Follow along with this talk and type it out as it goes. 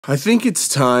I think it's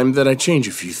time that I change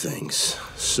a few things.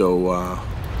 So,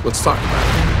 let's talk about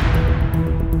it.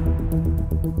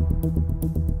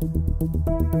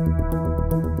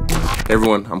 Hey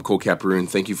everyone, I'm Cole Caparoon.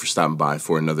 Thank you for stopping by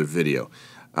for another video.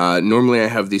 Normally I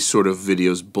have these sort of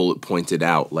videos bullet pointed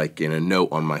out, like in a note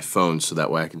on my phone, so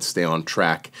that way I can stay on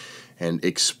track and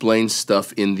explain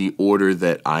stuff in the order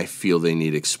that I feel they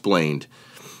need explained.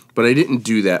 But I didn't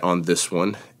do that on this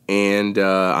one. And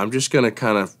I'm just going to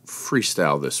kind of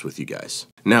freestyle this with you guys.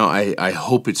 Now, I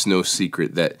hope it's no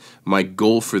secret that my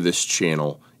goal for this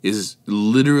channel is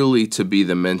literally to be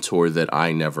the mentor that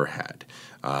I never had.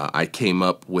 I came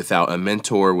up without a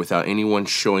mentor, without anyone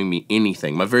showing me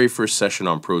anything. My very first session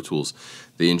on Pro Tools,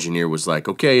 the engineer was like,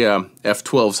 okay,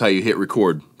 F12's how you hit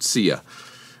record. See ya.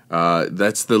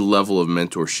 That's the level of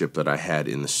mentorship that I had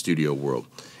in the studio world.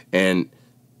 And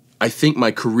I think my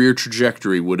career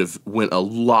trajectory would have went a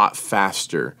lot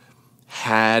faster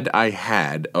had I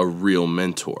had a real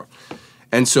mentor.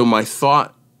 And so my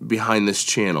thought behind this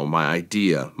channel, my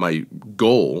idea, my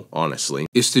goal, honestly,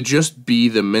 is to just be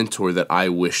the mentor that I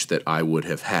wish that I would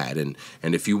have had. And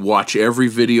if you watch every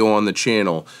video on the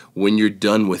channel, when you're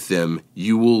done with them,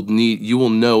 you will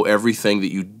know everything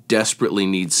that you desperately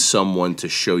need someone to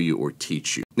show you or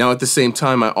teach you. Now, at the same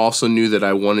time, I also knew that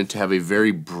I wanted to have a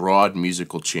very broad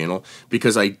musical channel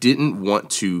because I didn't want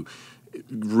to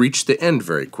reach the end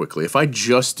very quickly. If I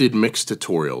just did mix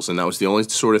tutorials and that was the only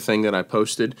sort of thing that I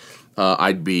posted,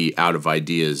 I'd be out of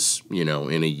ideas, you know,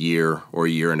 in a year or a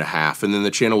year and a half, and then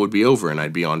the channel would be over and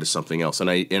I'd be on to something else. And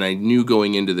I knew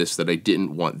going into this that I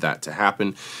didn't want that to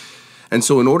happen. And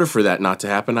so in order for that not to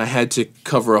happen, I had to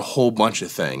cover a whole bunch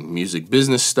of things. Music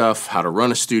business stuff, how to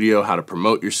run a studio, how to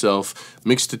promote yourself,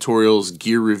 mix tutorials,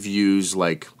 gear reviews,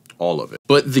 like all of it.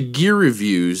 But the gear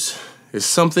reviews is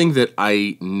something that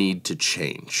I need to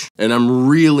change. And I'm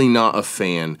really not a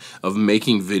fan of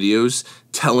making videos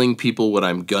telling people what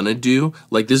I'm gonna do.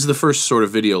 Like, this is the first sort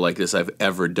of video like this I've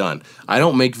ever done. I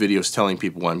don't make videos telling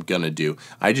people what I'm gonna do.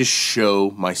 I just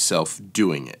show myself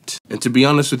doing it. And to be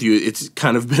honest with you, it's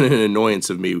kind of been an annoyance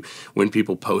of me when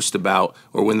people post about,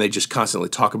 or when they just constantly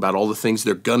talk about all the things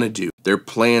they're gonna do, their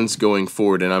plans going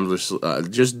forward, and I'm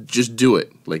just do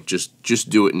it. Like, just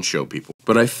do it and show people.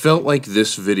 But I felt like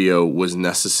this video was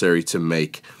necessary to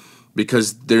make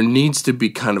because there needs to be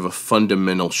kind of a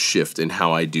fundamental shift in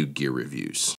how I do gear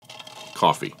reviews.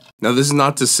 Coffee. Now, this is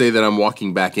not to say that I'm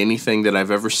walking back anything that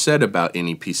I've ever said about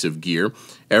any piece of gear.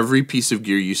 Every piece of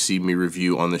gear you see me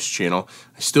review on this channel,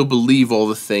 I still believe all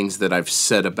the things that I've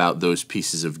said about those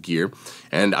pieces of gear,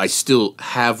 and I still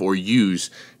have or use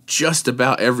just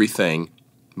about everything,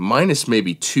 minus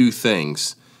maybe 2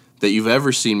 things that you've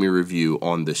ever seen me review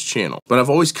on this channel. But I've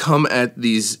always come at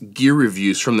these gear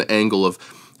reviews from the angle of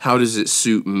how does it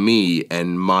suit me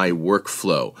and my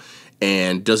workflow?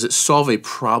 And does it solve a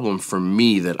problem for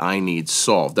me that I need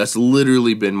solved? That's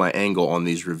literally been my angle on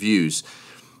these reviews.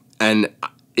 And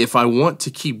if I want to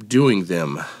keep doing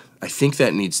them, I think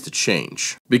that needs to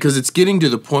change. Because it's getting to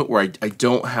the point where I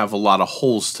don't have a lot of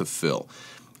holes to fill.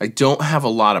 I don't have a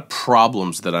lot of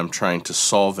problems that I'm trying to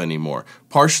solve anymore.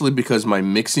 Partially because my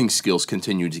mixing skills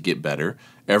continue to get better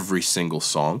every single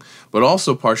song, but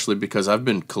also partially because I've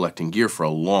been collecting gear for a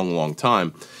long, long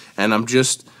time, and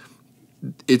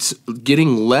it's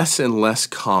getting less and less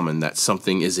common that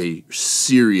something is a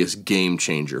serious game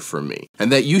changer for me.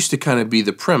 And that used to kind of be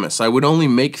the premise. I would only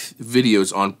make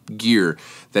videos on gear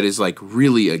that is like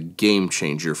really a game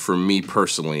changer for me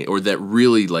personally, or that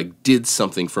really like did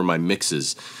something for my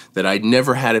mixes that I'd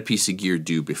never had a piece of gear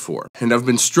do before. And I've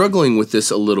been struggling with this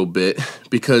a little bit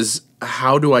because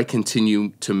how do I continue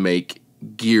to make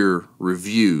gear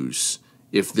reviews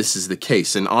if this is the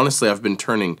case? And honestly, I've been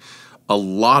turning a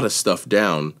lot of stuff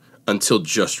down until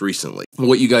just recently.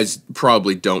 What you guys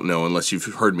probably don't know, unless you've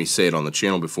heard me say it on the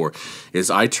channel before,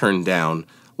 is I turn down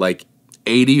like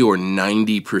 80 or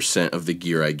 90% of the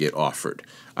gear I get offered.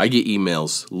 I get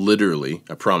emails, literally,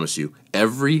 I promise you,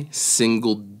 every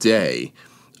single day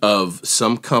of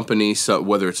some company, so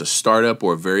whether it's a startup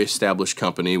or a very established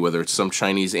company, whether it's some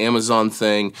Chinese Amazon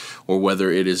thing, or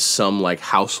whether it is some like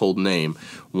household name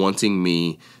wanting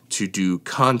me to do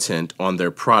content on their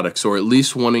products, or at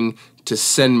least wanting to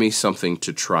send me something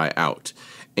to try out.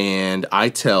 And I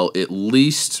tell at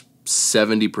least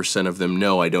 70% of them,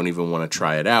 no, I don't even want to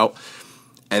try it out.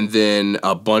 And then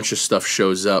a bunch of stuff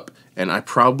shows up, and I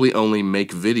probably only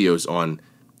make videos on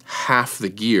half the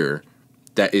gear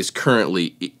that is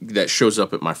currently, that shows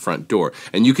up at my front door.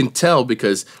 And you can tell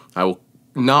because I will,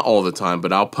 not all the time,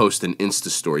 but I'll post an Insta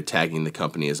story tagging the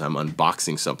company as I'm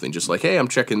unboxing something, just like, hey, I'm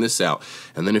checking this out.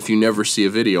 And then if you never see a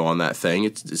video on that thing,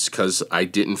 it's because I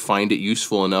didn't find it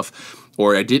useful enough,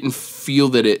 or I didn't feel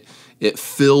that it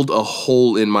filled a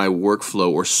hole in my workflow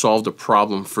or solved a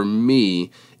problem for me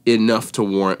enough to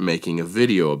warrant making a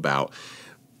video about.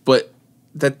 But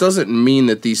that doesn't mean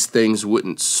that these things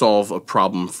wouldn't solve a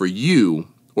problem for you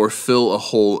or fill a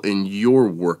hole in your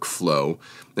workflow.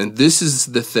 And this is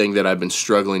the thing that I've been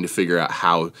struggling to figure out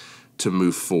how to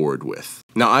move forward with.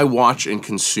 Now, I watch and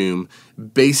consume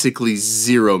basically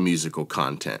zero musical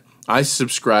content. I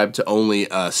subscribe to only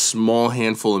a small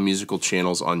handful of musical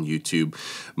channels on YouTube,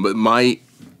 but my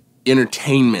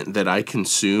entertainment that I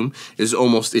consume is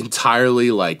almost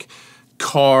entirely like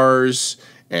cars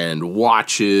and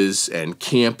watches and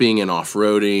camping and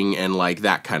off-roading and like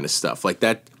that kind of stuff. Like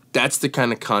that's the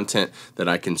kind of content that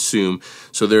I consume.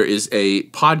 So there is a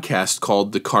podcast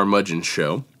called The Carmudgeon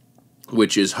Show,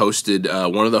 which is hosted,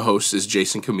 one of the hosts is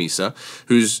Jason Camisa,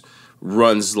 who's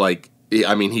runs like,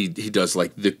 I mean, he does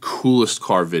like the coolest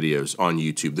car videos on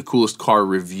YouTube, the coolest car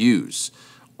reviews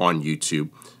on YouTube.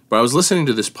 But I was listening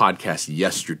to this podcast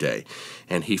yesterday,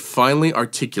 and he finally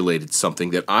articulated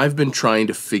something that I've been trying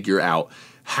to figure out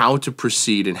how to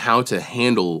proceed and how to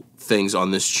handle things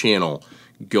on this channel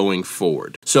going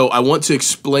forward. So I want to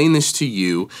explain this to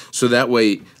you so that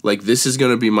way, like, this is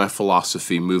going to be my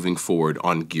philosophy moving forward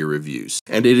on gear reviews.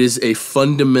 And it is a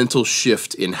fundamental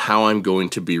shift in how I'm going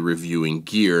to be reviewing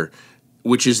gear,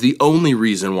 which is the only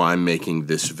reason why I'm making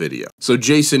this video. So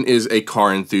Jason is a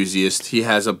car enthusiast. He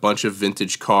has a bunch of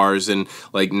vintage cars and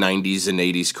like 90s and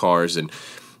 80s cars, and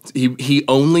he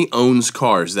only owns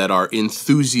cars that are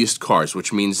enthusiast cars,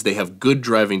 which means they have good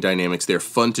driving dynamics, they're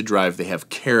fun to drive, they have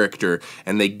character,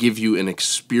 and they give you an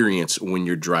experience when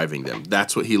you're driving them.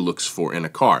 That's what he looks for in a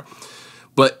car.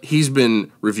 But he's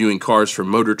been reviewing cars for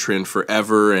Motor Trend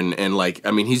forever, and like,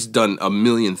 I mean, he's done a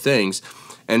million things.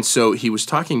 And so he was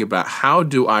talking about, how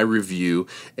do I review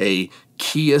a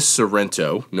Kia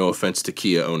Sorento? No offense to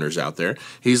Kia owners out there.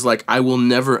 He's like, I will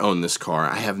never own this car.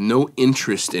 I have no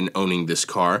interest in owning this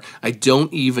car. I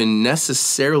don't even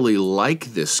necessarily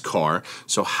like this car.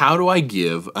 So how do I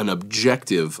give an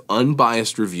objective,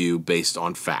 unbiased review based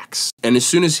on facts? And as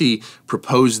soon as he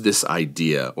proposed this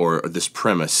idea or this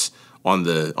premise on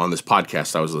this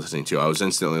podcast I was listening to, I was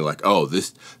instantly like, oh,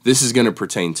 this is going to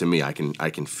pertain to me. I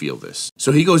can feel this.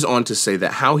 So he goes on to say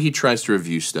that how he tries to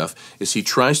review stuff is he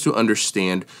tries to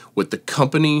understand what the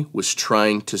company was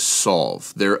trying to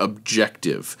solve, their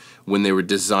objective when they were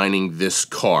designing this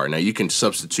car. Now you can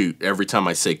substitute, every time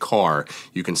I say car,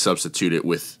 you can substitute it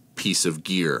with piece of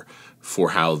gear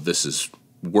for how this is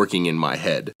working in my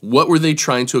head. What were they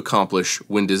trying to accomplish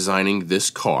when designing this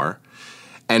car?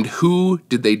 And who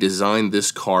did they design this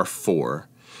car for?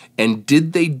 And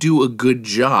did they do a good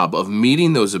job of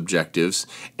meeting those objectives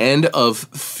and of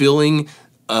filling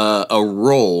a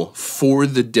role for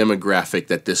the demographic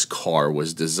that this car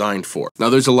was designed for? Now,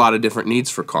 there's a lot of different needs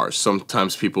for cars.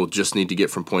 Sometimes people just need to get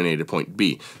from point A to point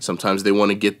B. Sometimes they want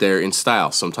to get there in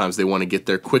style. Sometimes they want to get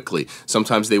there quickly.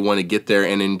 Sometimes they want to get there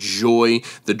and enjoy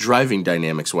the driving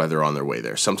dynamics while they're on their way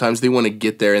there. Sometimes they want to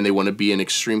get there and they want to be in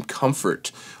extreme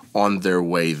comfort on their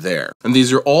way there. And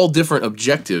these are all different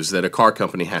objectives that a car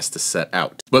company has to set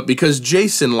out. But because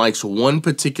Jason likes one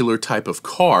particular type of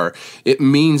car, it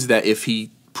means that if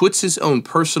he puts his own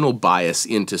personal bias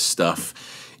into stuff,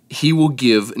 he will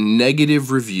give negative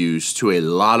reviews to a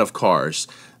lot of cars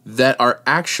that are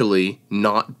actually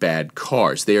not bad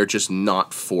cars. They are just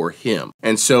not for him.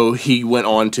 And so he went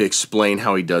on to explain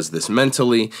how he does this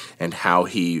mentally and how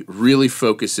he really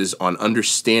focuses on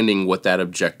understanding what that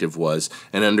objective was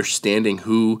and understanding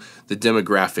who the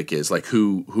demographic is, like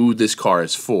who this car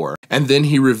is for. And then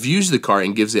he reviews the car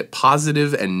and gives it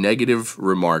positive and negative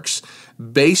remarks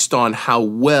based on how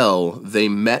well they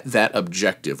met that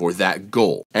objective or that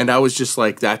goal. And I was just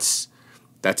like, that's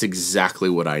exactly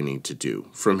what I need to do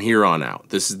from here on out.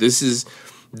 This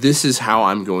is how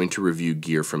I'm going to review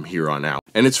gear from here on out.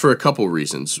 And it's for a couple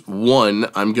reasons. One,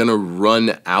 I'm going to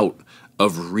run out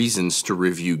of reasons to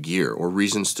review gear or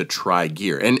reasons to try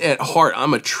gear. And at heart,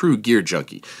 I'm a true gear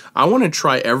junkie. I want to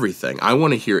try everything. I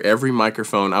want to hear every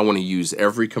microphone. I want to use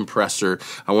every compressor.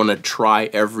 I want to try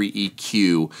every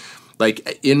EQ.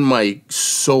 Like, in my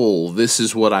soul, this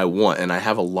is what I want, and I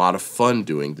have a lot of fun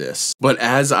doing this. But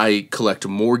as I collect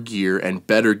more gear and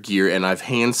better gear, and I've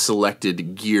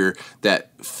hand-selected gear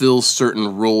that fills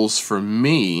certain roles for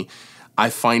me, I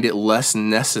find it less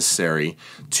necessary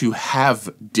to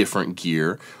have different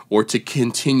gear or to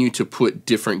continue to put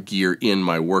different gear in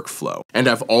my workflow. And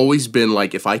I've always been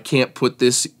like, if I can't put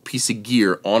this piece of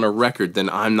gear on a record, then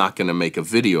I'm not going to make a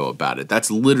video about it. That's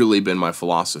literally been my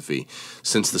philosophy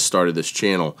since the start of this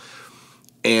channel.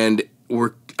 And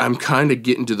I'm kind of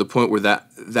getting to the point where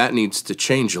that needs to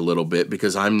change a little bit,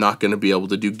 because I'm not going to be able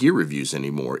to do gear reviews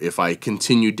anymore if I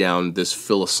continue down this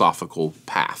philosophical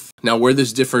path. Now, where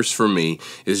this differs for me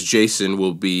is Jason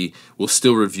will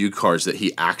still review cars that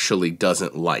he actually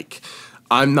doesn't like.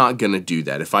 I'm not going to do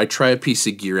that. If I try a piece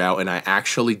of gear out and I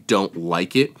actually don't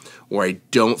like it, or I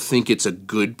don't think it's a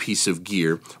good piece of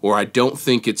gear, or I don't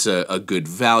think it's a good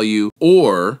value,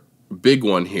 or, big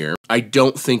one here, I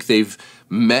don't think they've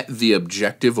met the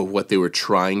objective of what they were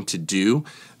trying to do,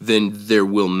 then there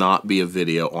will not be a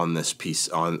video on this piece,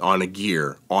 on a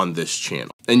gear on this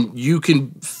channel. And you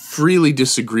can freely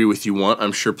disagree with you want.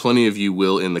 I'm sure plenty of you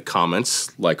will in the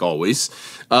comments, like always.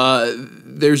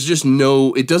 There's just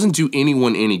no, it doesn't do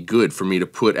anyone any good for me to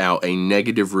put out a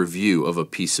negative review of a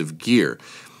piece of gear.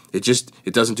 It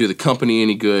doesn't do the company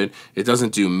any good. It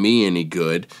doesn't do me any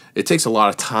good. It takes a lot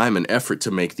of time and effort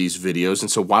to make these videos, and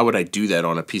so why would I do that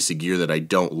on a piece of gear that I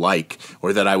don't like,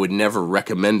 or that I would never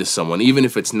recommend to someone, even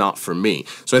if it's not for me?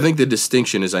 So I think the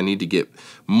distinction is I need to get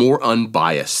more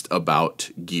unbiased about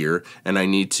gear, and I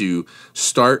need to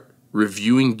start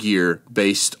reviewing gear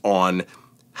based on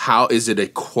how is it a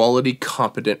quality,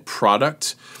 competent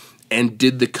product, and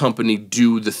did the company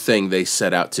do the thing they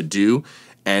set out to do?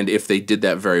 And if they did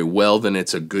that very well, then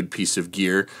it's a good piece of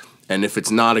gear. And if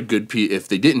it's not a good piece, if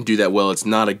they didn't do that well, it's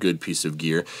not a good piece of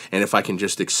gear. And if I can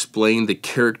just explain the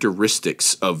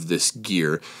characteristics of this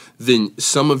gear, then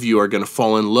some of you are going to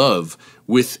fall in love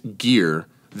with gear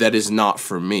that is not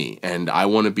for me. And I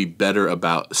want to be better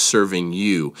about serving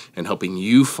you and helping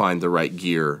you find the right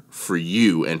gear for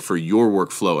you and for your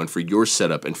workflow and for your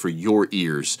setup and for your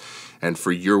ears and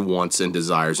for your wants and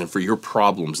desires and for your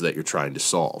problems that you're trying to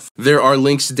solve. There are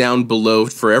links down below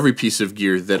for every piece of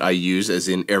gear that I use, as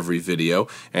in every video,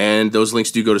 and those links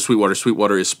do go to Sweetwater.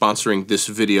 Sweetwater is sponsoring this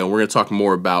video. We're going to talk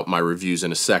more about my reviews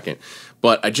in a second.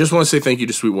 But I just want to say thank you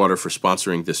to Sweetwater for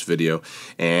sponsoring this video.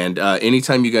 And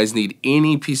anytime you guys need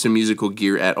any piece of musical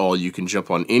gear at all, you can jump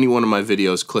on any one of my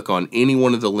videos, click on any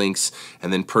one of the links,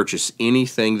 and then purchase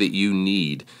anything that you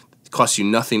need. It costs you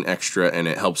nothing extra, and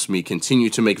it helps me continue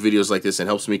to make videos like this and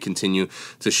helps me continue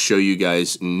to show you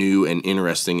guys new and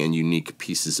interesting and unique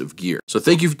pieces of gear. So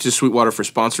thank you to Sweetwater for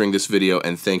sponsoring this video,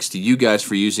 and thanks to you guys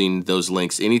for using those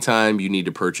links anytime you need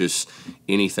to purchase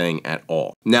anything at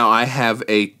all. Now, I have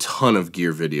a ton of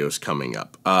gear videos coming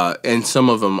up, and some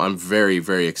of them I'm very,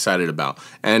 very excited about,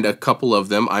 and a couple of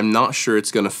them I'm not sure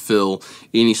it's going to fill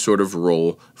any sort of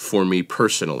role for me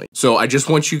personally. So I just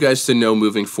want you guys to know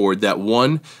moving forward that,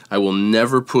 one, I will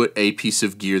never put a piece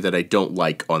of gear that I don't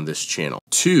like on this channel.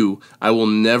 Two, I will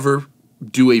never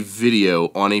do a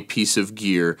video on a piece of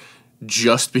gear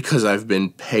just because I've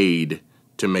been paid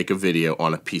to make a video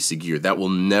on a piece of gear. That will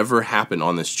never happen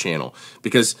on this channel,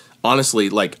 because honestly,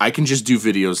 like, I can just do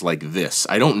videos like this.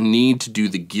 I don't need to do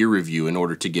the gear review in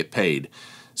order to get paid.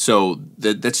 So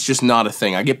that's just not a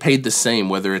thing. I get paid the same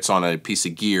whether it's on a piece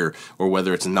of gear or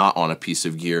whether it's not on a piece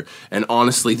of gear. And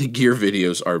honestly, the gear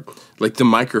videos are, like the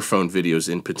microphone videos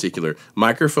in particular,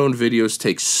 microphone videos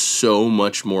take so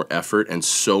much more effort and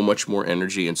so much more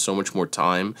energy and so much more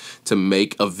time to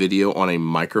make a video on a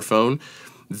microphone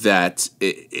that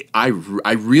I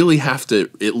really have to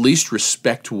at least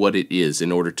respect what it is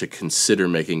in order to consider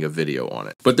making a video on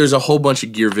it. But there's a whole bunch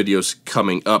of gear videos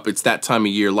coming up. It's that time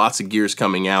of year. Lots of gear is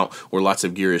coming out, or lots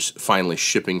of gear is finally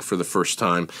shipping for the first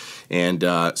time. And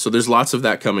so there's lots of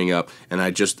that coming up. And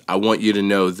I want you to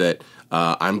know that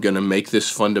I'm going to make this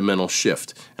fundamental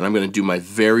shift, and I'm going to do my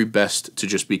very best to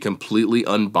just be completely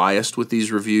unbiased with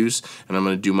these reviews, and I'm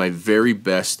going to do my very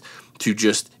best to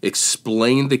just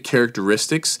explain the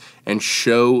characteristics and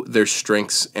show their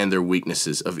strengths and their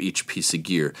weaknesses of each piece of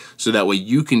gear, so that way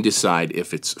you can decide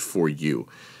if it's for you.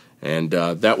 And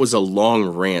that was a long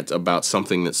rant about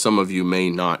something that some of you may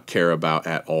not care about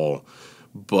at all,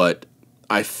 but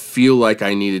I feel like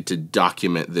I needed to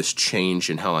document this change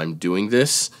in how I'm doing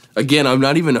this. Again, I'm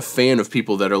not even a fan of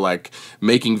people that are like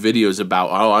making videos about,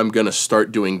 oh, I'm going to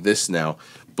start doing this now.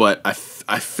 But I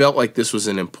felt like this was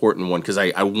an important one, because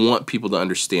I want people to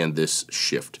understand this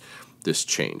shift, this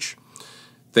change.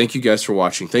 Thank you guys for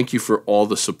watching. Thank you for all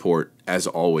the support, as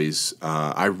always.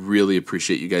 I really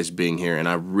appreciate you guys being here, and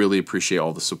I really appreciate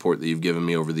all the support that you've given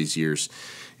me over these years.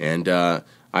 And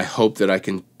I hope that I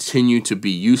continue to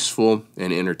be useful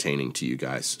and entertaining to you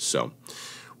guys. So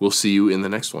we'll see you in the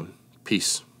next one.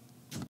 Peace.